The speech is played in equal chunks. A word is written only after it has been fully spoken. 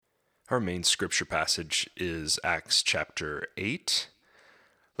Our main scripture passage is Acts chapter 8.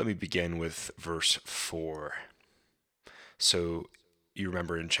 Let me begin with verse 4. So, you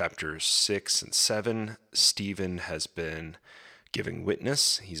remember in chapters 6 and 7, Stephen has been giving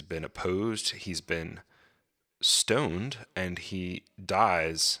witness, he's been opposed, he's been stoned, and he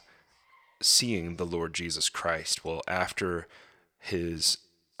dies seeing the Lord Jesus Christ. Well, after his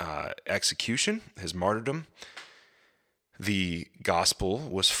execution, his martyrdom, the gospel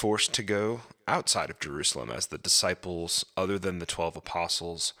was forced to go outside of Jerusalem as the disciples, other than the 12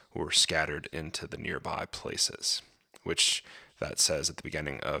 apostles, were scattered into the nearby places, which that says at the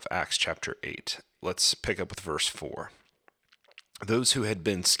beginning of Acts chapter 8. Let's pick up with verse 4. Those who had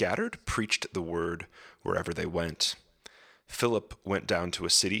been scattered preached the word wherever they went. Philip went down to a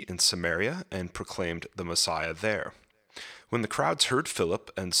city in Samaria and proclaimed the Messiah there. When the crowds heard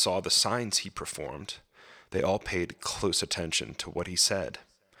Philip and saw the signs he performed, they all paid close attention to what he said.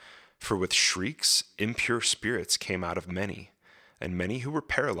 For with shrieks, impure spirits came out of many, and many who were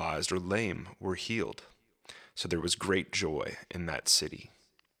paralyzed or lame were healed. So there was great joy in that city.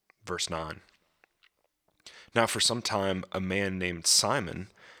 Verse 9. Now for some time a man named Simon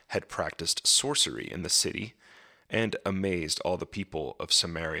had practiced sorcery in the city and amazed all the people of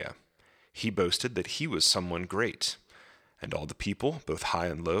Samaria. He boasted that he was someone great, and all the people, both high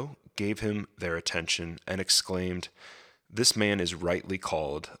and low, gave him their attention and exclaimed, "This man is rightly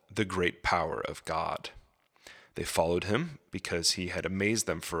called the great power of God." They followed him because he had amazed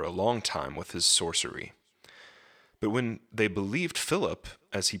them for a long time with his sorcery. But when they believed Philip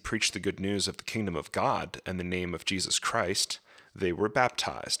as he preached the good news of the kingdom of God and the name of Jesus Christ, they were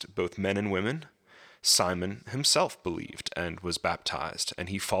baptized, both men and women. Simon himself believed and was baptized, and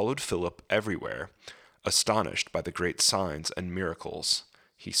he followed Philip everywhere, astonished by the great signs and miracles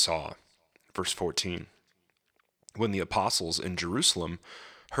he saw. Verse 14. When the apostles in Jerusalem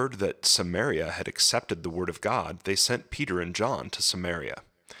heard that Samaria had accepted the word of God, they sent Peter and John to Samaria.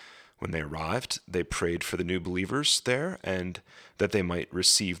 When they arrived, they prayed for the new believers there and that they might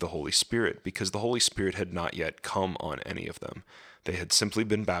receive the Holy Spirit, because the Holy Spirit had not yet come on any of them. They had simply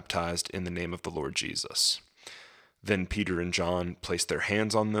been baptized in the name of the Lord Jesus. Then Peter and John placed their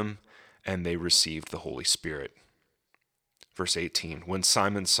hands on them, and they received the Holy Spirit. Verse 18, when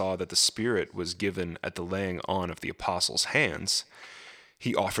Simon saw that the Spirit was given at the laying on of the apostles' hands,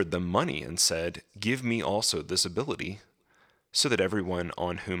 he offered them money and said, "Give me also this ability, so that everyone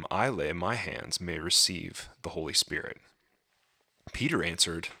on whom I lay my hands may receive the Holy Spirit." Peter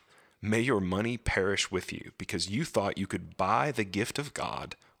answered, "May your money perish with you, because you thought you could buy the gift of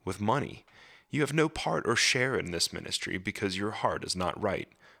God with money. You have no part or share in this ministry, because your heart is not right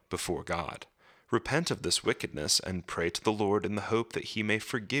before God. Repent of this wickedness and pray to the Lord in the hope that he may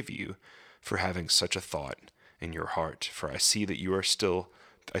forgive you for having such a thought in your heart. For I see that you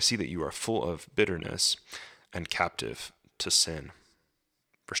are full of bitterness and captive to sin."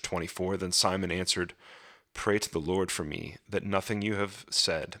 Verse 24, then Simon answered, "Pray to the Lord for me, that nothing you have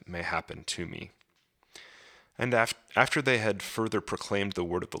said may happen to me." And after they had further proclaimed the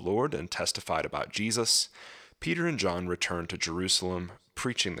word of the Lord and testified about Jesus, Peter and John returned to Jerusalem,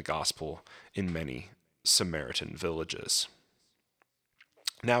 preaching the gospel in many Samaritan villages.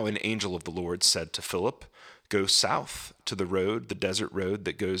 Now an angel of the Lord said to Philip, "Go south to the desert road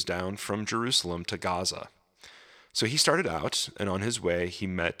that goes down from Jerusalem to Gaza." So he started out, and on his way he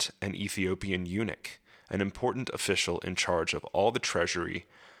met an Ethiopian eunuch, an important official in charge of all the treasury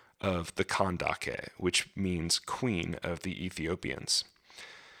of the Kandake, which means queen of the Ethiopians.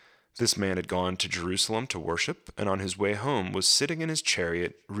 This man had gone to Jerusalem to worship, and on his way home was sitting in his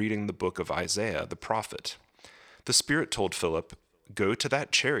chariot reading the book of Isaiah the prophet. The Spirit told Philip, "Go to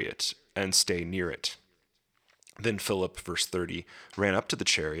that chariot and stay near it." Then Philip, verse 30, ran up to the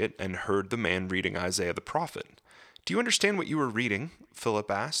chariot and heard the man reading Isaiah the prophet. "Do you understand what you are reading?" Philip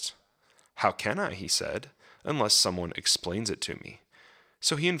asked. "How can I," he said, "unless someone explains it to me?"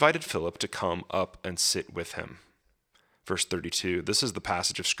 So he invited Philip to come up and sit with him. Verse 32, this is the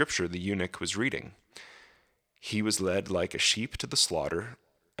passage of Scripture the eunuch was reading. "He was led like a sheep to the slaughter,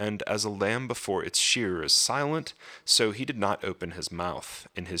 and as a lamb before its shearer is silent, so he did not open his mouth.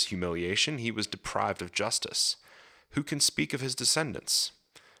 In his humiliation he was deprived of justice. Who can speak of his descendants?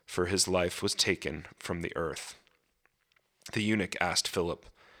 For his life was taken from the earth." The eunuch asked Philip,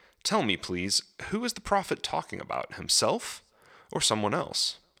 "Tell me, please, who is the prophet talking about, himself or someone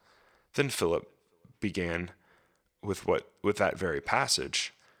else?" Then Philip began with that very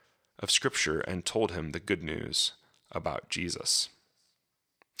passage of Scripture and told him the good news about Jesus.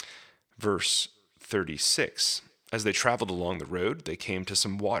 Verse 36, as they traveled along the road, they came to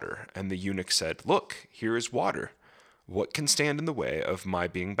some water, and the eunuch said, "Look, here is water. what can stand in the way of my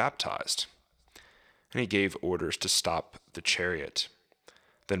being baptized?" And he gave orders to stop the chariot.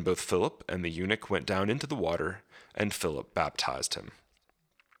 Then both Philip and the eunuch went down into the water, and Philip baptized him.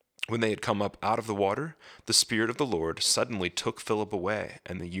 When they had come up out of the water, the Spirit of the Lord suddenly took Philip away,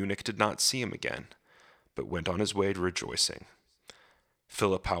 and the eunuch did not see him again, but went on his way rejoicing.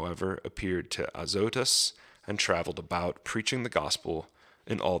 Philip, however, appeared to Azotus and traveled about, preaching the gospel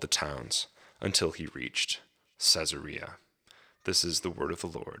in all the towns until he reached Caesarea. This is the word of the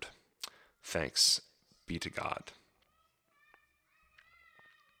Lord. Thanks be to God.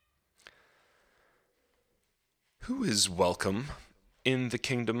 Who is welcome in the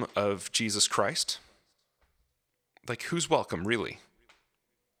kingdom of Jesus Christ? Like, who's welcome, really?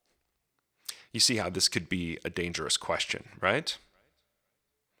 You see how this could be a dangerous question, right?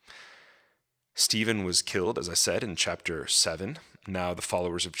 Stephen was killed, as I said, in chapter 7. Now the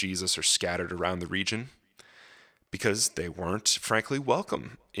followers of Jesus are scattered around the region because they weren't, frankly,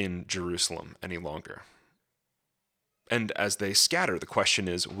 welcome in Jerusalem any longer. And as they scatter, the question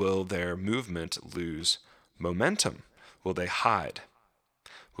is, will their movement lose momentum? Will they hide?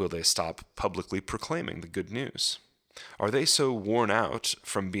 Will they stop publicly proclaiming the good news? Are they so worn out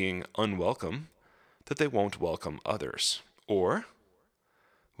from being unwelcome that they won't welcome others? Or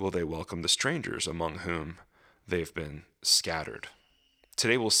will they welcome the strangers among whom they've been scattered?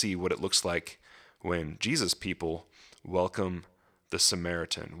 Today we'll see what it looks like when Jesus' people welcome the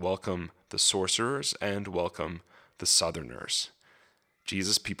Samaritan, welcome the sorcerers, and welcome the southerners.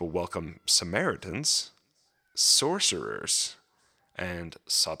 Jesus' people welcome Samaritans, sorcerers, and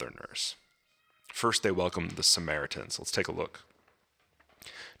southerners. First, they welcome the Samaritans. Let's take a look.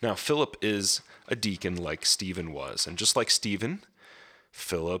 Now, Philip is a deacon like Stephen was, and just like Stephen,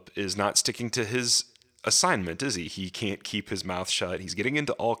 Philip is not sticking to his assignment, is he? He can't keep his mouth shut. He's getting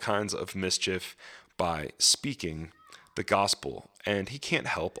into all kinds of mischief by speaking the gospel, and he can't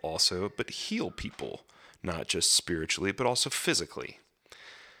help also but heal people, not just spiritually, but also physically.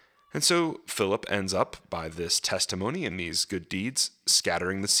 And so Philip ends up, by this testimony and these good deeds,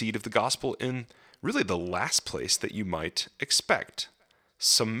 scattering the seed of the gospel in really the last place that you might expect,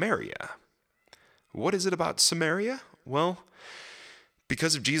 Samaria. What is it about Samaria? Well,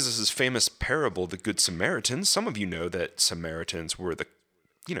 because of Jesus' famous parable, the Good Samaritan, some of you know that Samaritans were the,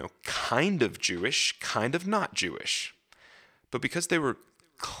 kind of Jewish, kind of not Jewish. But because they were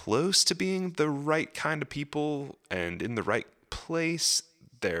close to being the right kind of people and in the right place,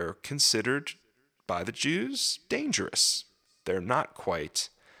 they're considered by the Jews dangerous. They're not quite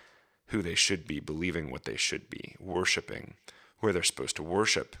who they should be, believing what they should be, worshiping where they're supposed to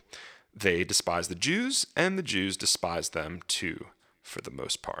worship. They despise the Jews, and the Jews despise them too, for the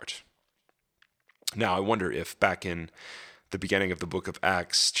most part. Now, I wonder if back in the beginning of the book of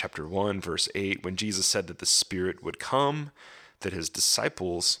Acts, chapter 1, verse 8, when Jesus said that the Spirit would come, that his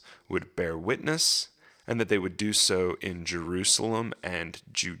disciples would bear witness, and that they would do so in Jerusalem and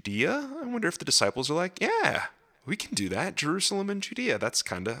Judea. I wonder if the disciples are like, yeah, we can do that. Jerusalem and Judea. That's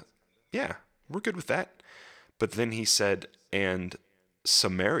we're good with that. But then he said, and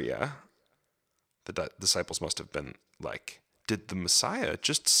Samaria. The disciples must have been like, did the Messiah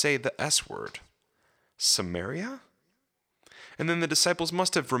just say the S word? Samaria? And then the disciples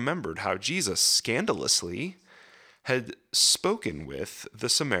must have remembered how Jesus scandalously had spoken with the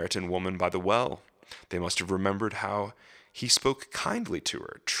Samaritan woman by the well. They must have remembered how he spoke kindly to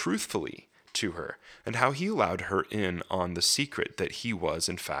her, truthfully to her, and how he allowed her in on the secret that he was,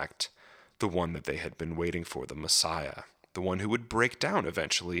 in fact, the one that they had been waiting for, the Messiah, the one who would break down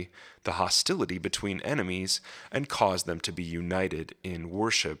eventually the hostility between enemies and cause them to be united in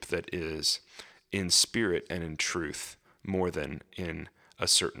worship that is in spirit and in truth more than in a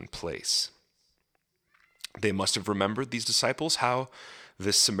certain place. They must have remembered, these disciples, how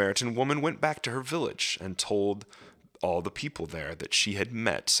this Samaritan woman went back to her village and told all the people there that she had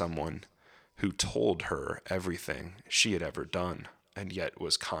met someone who told her everything she had ever done and yet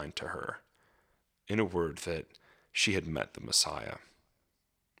was kind to her. In a word, that she had met the Messiah.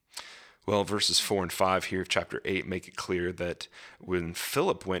 Well, verses 4 and 5 here of chapter 8 make it clear that when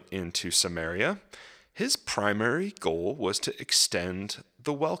Philip went into Samaria, his primary goal was to extend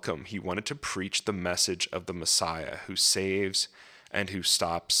the welcome. He wanted to preach the message of the Messiah who saves and who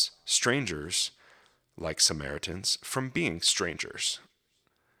stops strangers, like Samaritans, from being strangers.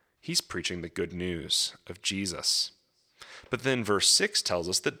 He's preaching the good news of Jesus. But then verse 6 tells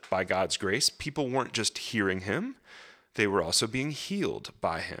us that by God's grace, people weren't just hearing him, they were also being healed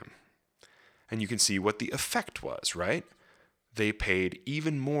by him. And you can see what the effect was, right? They paid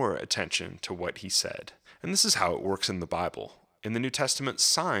even more attention to what he said. And this is how it works in the Bible. In the New Testament,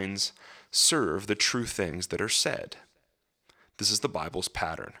 signs serve the true things that are said. This is the Bible's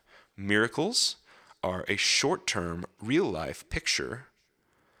pattern. Miracles are a short-term, real-life picture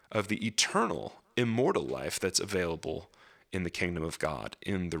of the eternal, immortal life that's available in the kingdom of God,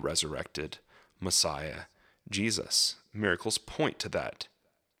 in the resurrected Messiah, Jesus. Miracles point to that.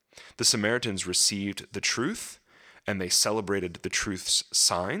 The Samaritans received the truth, and they celebrated the truth's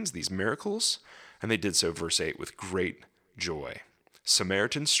signs, these miracles, and they did so, verse 8, with great joy.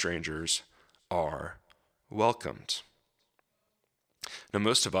 Samaritan strangers are welcomed. Now,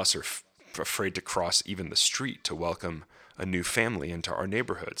 most of us are afraid to cross even the street to welcome a new family into our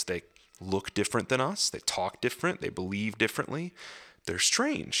neighborhoods. They look different than us. They talk different. They believe differently. They're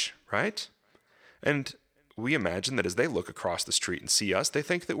strange, right? And we imagine that as they look across the street and see us, they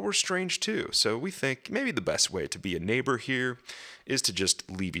think that we're strange too. So we think maybe the best way to be a neighbor here is to just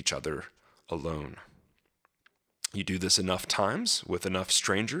leave each other alone. You do this enough times with enough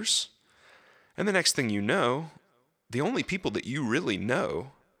strangers, and the next thing you know, the only people that you really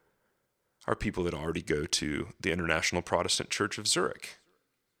know are people that already go to the International Protestant Church of Zurich.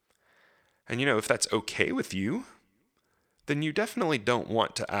 And if that's okay with you, then you definitely don't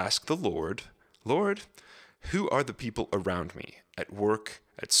want to ask the Lord, Lord, who are the people around me at work,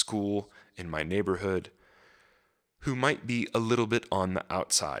 at school, in my neighborhood, who might be a little bit on the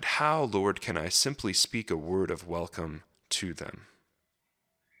outside? How, Lord, can I simply speak a word of welcome to them?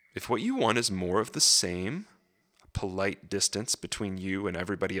 If what you want is more of the same, a polite distance between you and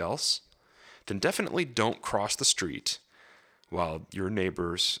everybody else, then definitely don't cross the street while your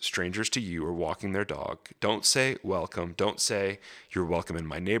neighbors, strangers to you, are walking their dog. Don't say welcome. Don't say you're welcome in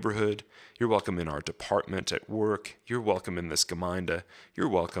my neighborhood. You're welcome in our department at work. You're welcome in this Gemeinde. You're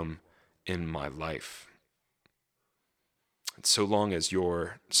welcome in my life. And so long as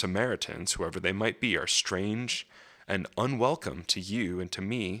your Samaritans, whoever they might be, are strange and unwelcome to you and to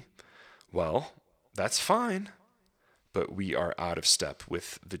me, well, that's fine. But we are out of step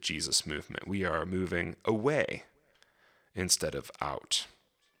with the Jesus movement. We are moving away instead of out.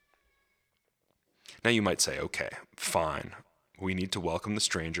 Now you might say, okay, fine. We need to welcome the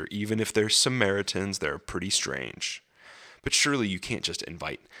stranger. Even if they're Samaritans, they're pretty strange. But surely you can't just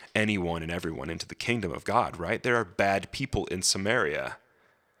invite anyone and everyone into the kingdom of God, right? There are bad people in Samaria.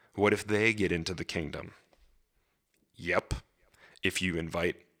 What if they get into the kingdom? Yep. If you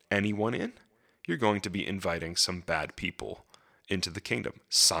invite anyone in, you're going to be inviting some bad people into the kingdom.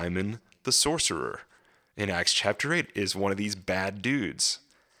 Simon the sorcerer in Acts chapter 8 is one of these bad dudes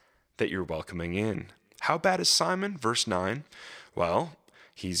that you're welcoming in. How bad is Simon? Verse 9. Well,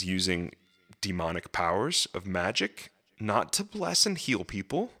 he's using demonic powers of magic, not to bless and heal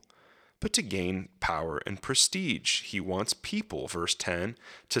people, but to gain power and prestige. He wants people, verse 10,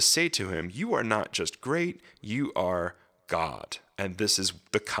 to say to him, you are not just great, you are God. And this is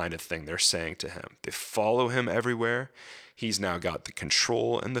the kind of thing they're saying to him. They follow him everywhere. He's now got the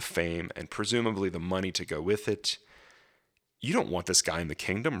control and the fame and presumably the money to go with it. You don't want this guy in the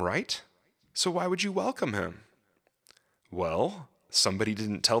kingdom, right? So why would you welcome him? Well, somebody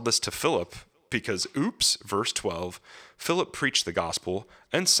didn't tell this to Philip because, oops, verse 12, Philip preached the gospel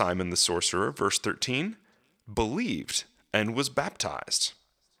and Simon the sorcerer, verse 13, believed and was baptized.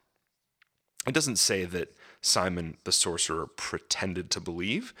 It doesn't say that Simon the sorcerer pretended to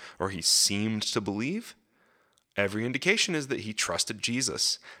believe or he seemed to believe. Every indication is that he trusted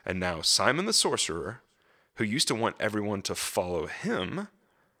Jesus. And now Simon the sorcerer, who used to want everyone to follow him,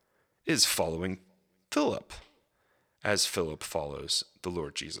 is following Philip as Philip follows the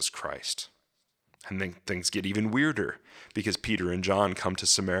Lord Jesus Christ. And then things get even weirder because Peter and John come to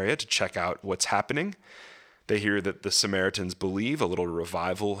Samaria to check out what's happening. They hear that the Samaritans believe, a little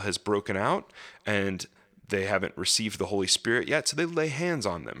revival has broken out, and they haven't received the Holy Spirit yet, so they lay hands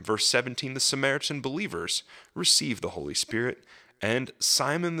on them. Verse 17, the Samaritan believers receive the Holy Spirit, and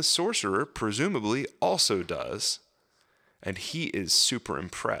Simon the sorcerer presumably also does, and he is super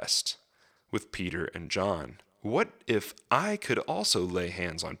impressed with Peter and John. What if I could also lay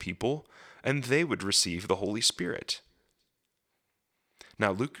hands on people and they would receive the Holy Spirit?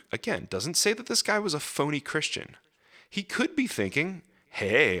 Now, Luke, again, doesn't say that this guy was a phony Christian. He could be thinking,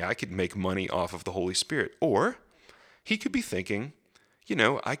 hey, I could make money off of the Holy Spirit. Or he could be thinking,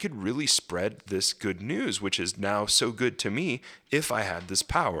 I could really spread this good news, which is now so good to me, if I had this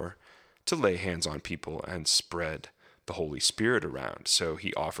power to lay hands on people and spread the Holy Spirit around. So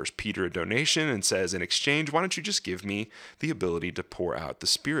he offers Peter a donation and says, in exchange, why don't you just give me the ability to pour out the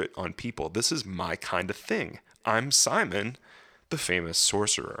Spirit on people? This is my kind of thing. I'm Simon, the famous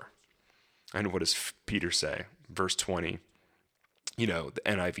sorcerer. And what does Peter say? Verse 20, the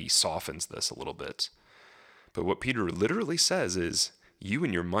NIV softens this a little bit. But what Peter literally says is, you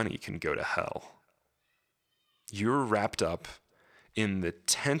and your money can go to hell. You're wrapped up in the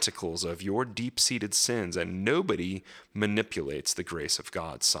tentacles of your deep-seated sins, and nobody manipulates the grace of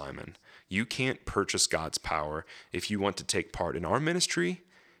God, Simon. You can't purchase God's power. If you want to take part in our ministry,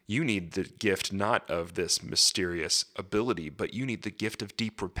 you need the gift not of this mysterious ability, but you need the gift of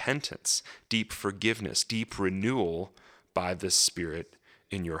deep repentance, deep forgiveness, deep renewal by the Spirit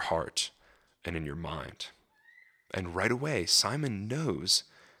in your heart and in your mind. And right away, Simon knows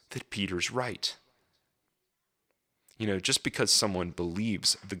that Peter's right. Just because someone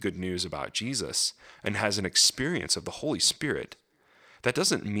believes the good news about Jesus and has an experience of the Holy Spirit, that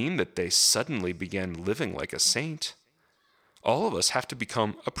doesn't mean that they suddenly begin living like a saint. All of us have to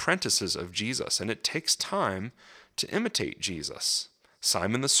become apprentices of Jesus, and it takes time to imitate Jesus.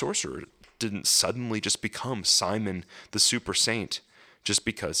 Simon the sorcerer didn't suddenly just become Simon the super saint just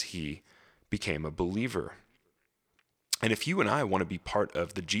because he became a believer. And if you and I want to be part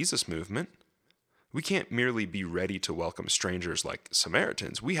of the Jesus movement, we can't merely be ready to welcome strangers like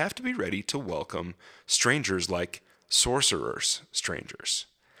Samaritans. We have to be ready to welcome strangers like strangers.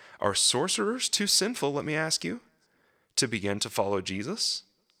 Are sorcerers too sinful, let me ask you, to begin to follow Jesus?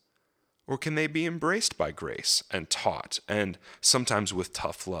 Or can they be embraced by grace and taught, and sometimes with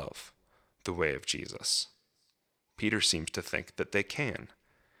tough love, the way of Jesus? Peter seems to think that they can.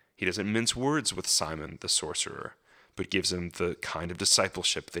 He doesn't mince words with Simon the sorcerer, but gives him the kind of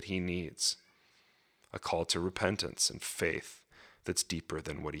discipleship that he needs. A call to repentance and faith that's deeper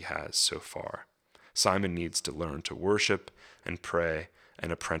than what he has so far. Simon needs to learn to worship and pray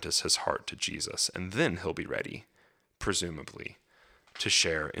and apprentice his heart to Jesus, and then he'll be ready, presumably, to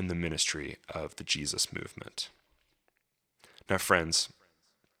share in the ministry of the Jesus movement. Now, friends,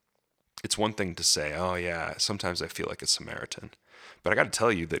 it's one thing to say, oh yeah, sometimes I feel like a Samaritan, but I got to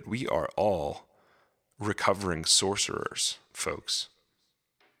tell you that we are all recovering sorcerers, folks.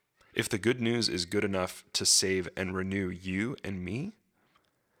 If the good news is good enough to save and renew you and me,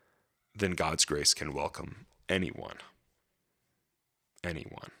 then God's grace can welcome anyone.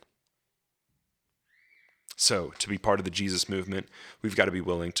 Anyone. So, to be part of the Jesus movement, we've got to be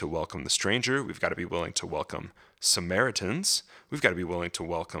willing to welcome the stranger. We've got to be willing to welcome Samaritans. We've got to be willing to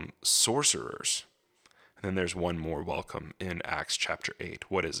welcome sorcerers. And then there's one more welcome in Acts chapter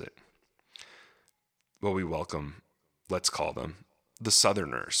 8. What is it? Well, we welcome, let's call them, the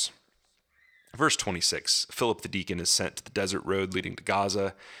Southerners. Verse 26, Philip the deacon is sent to the desert road leading to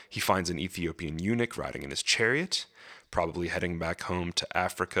Gaza. He finds an Ethiopian eunuch riding in his chariot, probably heading back home to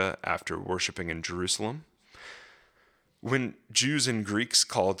Africa after worshiping in Jerusalem. When Jews and Greeks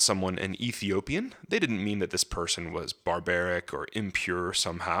called someone an Ethiopian, they didn't mean that this person was barbaric or impure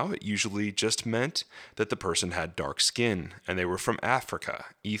somehow. It usually just meant that the person had dark skin and they were from Africa.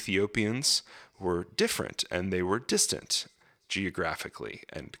 Ethiopians were different and they were distant geographically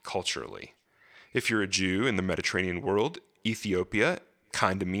and culturally. If you're a Jew in the Mediterranean world, Ethiopia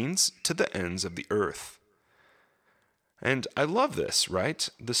kind of means to the ends of the earth. And I love this, right?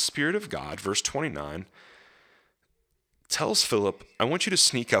 The Spirit of God, verse 29, tells Philip, I want you to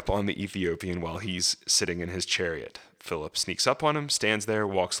sneak up on the Ethiopian while he's sitting in his chariot. Philip sneaks up on him, stands there,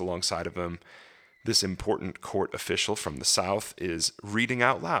 walks alongside of him. This important court official from the south is reading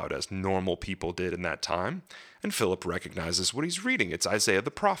out loud, as normal people did in that time. And Philip recognizes what he's reading. It's Isaiah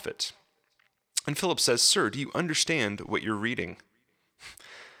the prophet. And Philip says, Sir, do you understand what you're reading?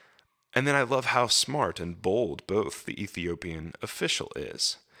 And then I love how smart and bold both the Ethiopian official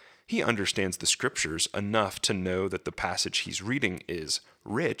is. He understands the scriptures enough to know that the passage he's reading is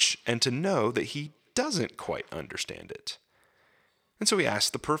rich and to know that he doesn't quite understand it. And so he asks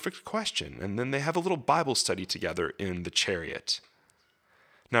the perfect question, and then they have a little Bible study together in the chariot.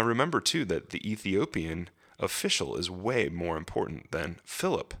 Now remember too that the Ethiopian official is way more important than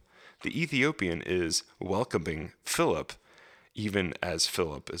Philip. The Ethiopian is welcoming Philip, even as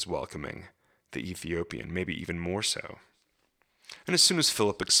Philip is welcoming the Ethiopian, maybe even more so. And as soon as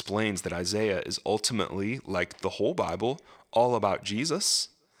Philip explains that Isaiah is ultimately, like the whole Bible, all about Jesus,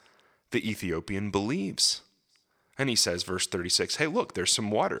 the Ethiopian believes. And he says, verse 36, hey, look, there's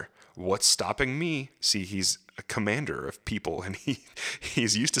some water. What's stopping me? See, he's a commander of people, and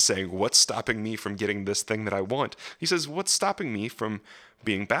he's used to saying, what's stopping me from getting this thing that I want? He says, what's stopping me from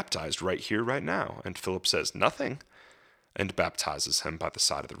being baptized right here, right now? And Philip says, nothing, and baptizes him by the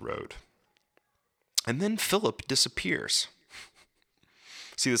side of the road. And then Philip disappears.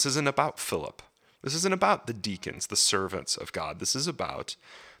 See, this isn't about Philip. This isn't about the deacons, the servants of God. This is about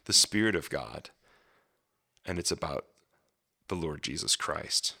the Spirit of God, and it's about the Lord Jesus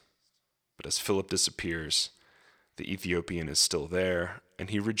Christ. But as Philip disappears, the Ethiopian is still there, and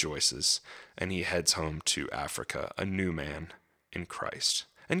he rejoices, and he heads home to Africa, a new man in Christ.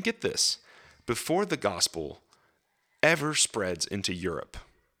 And get this, before the gospel ever spreads into Europe.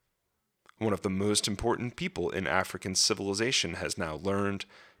 One of the most important people in African civilization has now learned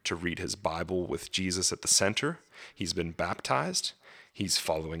to read his Bible with Jesus at the center. He's been baptized. He's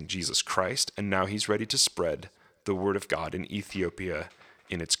following Jesus Christ, and now he's ready to spread the word of God in Ethiopia,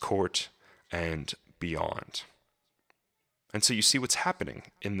 in its court, and beyond. And so you see what's happening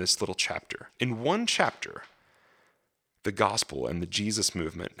in this little chapter. In one chapter, the gospel and the Jesus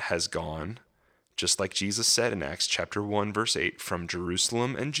movement has gone, just like Jesus said in Acts chapter 1, verse 8, from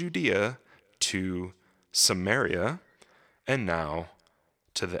Jerusalem and Judea to Samaria, and now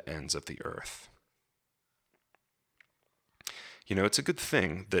to the ends of the earth. You know, it's a good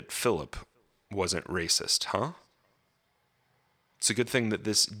thing that Philip wasn't racist, huh? It's a good thing that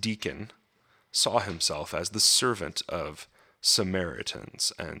this deacon saw himself as the servant of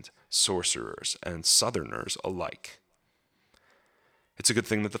Samaritans and sorcerers and southerners alike. It's a good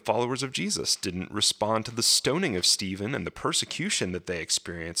thing that the followers of Jesus didn't respond to the stoning of Stephen and the persecution that they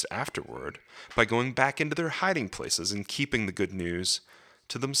experienced afterward by going back into their hiding places and keeping the good news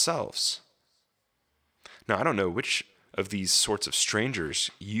to themselves. Now, I don't know which of these sorts of strangers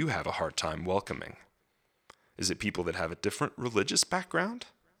you have a hard time welcoming. Is it people that have a different religious background?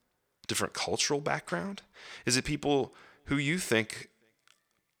 Different cultural background? Is it people who you think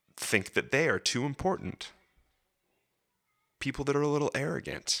that they are too important? People that are a little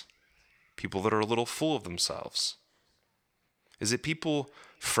arrogant? People that are a little full of themselves? Is it people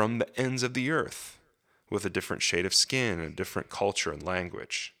from the ends of the earth with a different shade of skin and a different culture and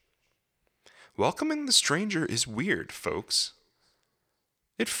language? Welcoming the stranger is weird, folks.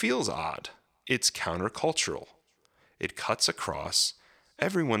 It feels odd. It's countercultural. It cuts across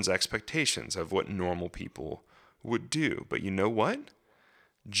everyone's expectations of what normal people would do. But you know what?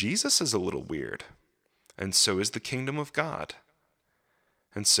 Jesus is a little weird, and so is the kingdom of God.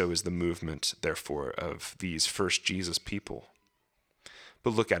 And so is the movement, therefore, of these first Jesus people.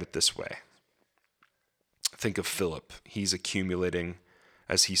 But look at it this way. Think of Philip. He's accumulating,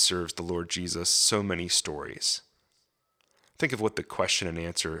 as he serves the Lord Jesus, so many stories. Think of what the question and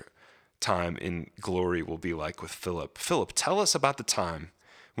answer time in glory will be like with Philip. Philip, tell us about the time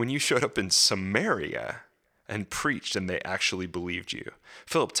when you showed up in Samaria and preached and they actually believed you.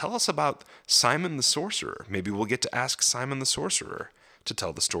 Philip, tell us about Simon the sorcerer. Maybe we'll get to ask Simon the sorcerer to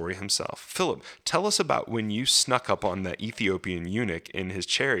tell the story himself. Philip, tell us about when you snuck up on the Ethiopian eunuch in his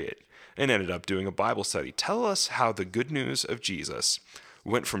chariot and ended up doing a Bible study. Tell us how the good news of Jesus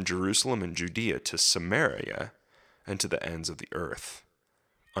went from Jerusalem and Judea to Samaria and to the ends of the earth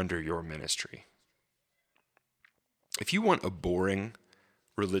under your ministry. If you want a boring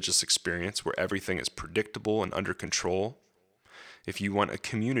religious experience where everything is predictable and under control, if you want a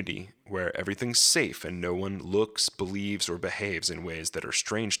community where everything's safe and no one looks, believes, or behaves in ways that are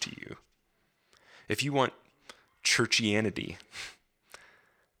strange to you, if you want churchianity,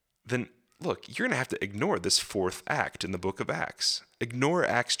 then look, you're going to have to ignore this fourth act in the book of Acts. Ignore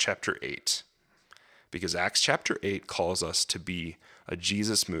Acts chapter 8, because Acts chapter 8 calls us to be a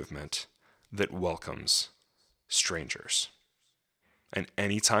Jesus movement that welcomes strangers. And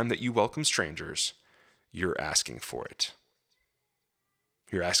anytime that you welcome strangers, you're asking for it.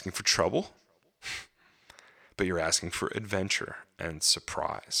 You're asking for trouble, but you're asking for adventure and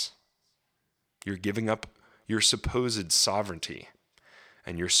surprise. You're giving up your supposed sovereignty,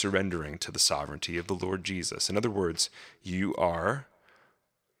 and you're surrendering to the sovereignty of the Lord Jesus. In other words, you are,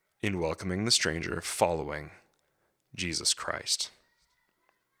 in welcoming the stranger, following Jesus Christ.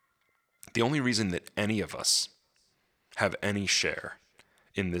 The only reason that any of us have any share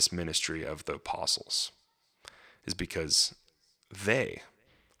in this ministry of the apostles is because they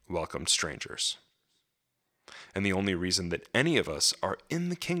welcomed strangers. And the only reason that any of us are in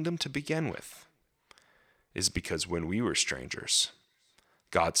the kingdom to begin with is because when we were strangers,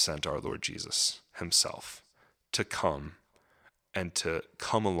 God sent our Lord Jesus himself to come and to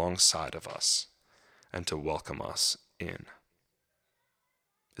come alongside of us and to welcome us in.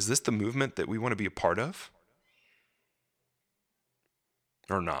 Is this the movement that we want to be a part of?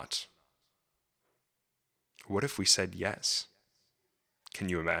 Or not? What if we said yes? Can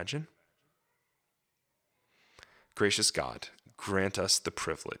you imagine? Gracious God, grant us the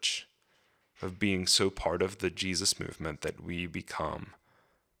privilege of being so part of the Jesus movement that we become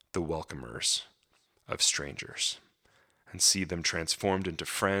the welcomers of strangers and see them transformed into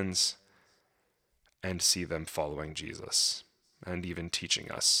friends and see them following Jesus and even teaching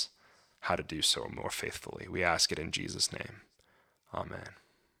us how to do so more faithfully. We ask it in Jesus' name. Amen.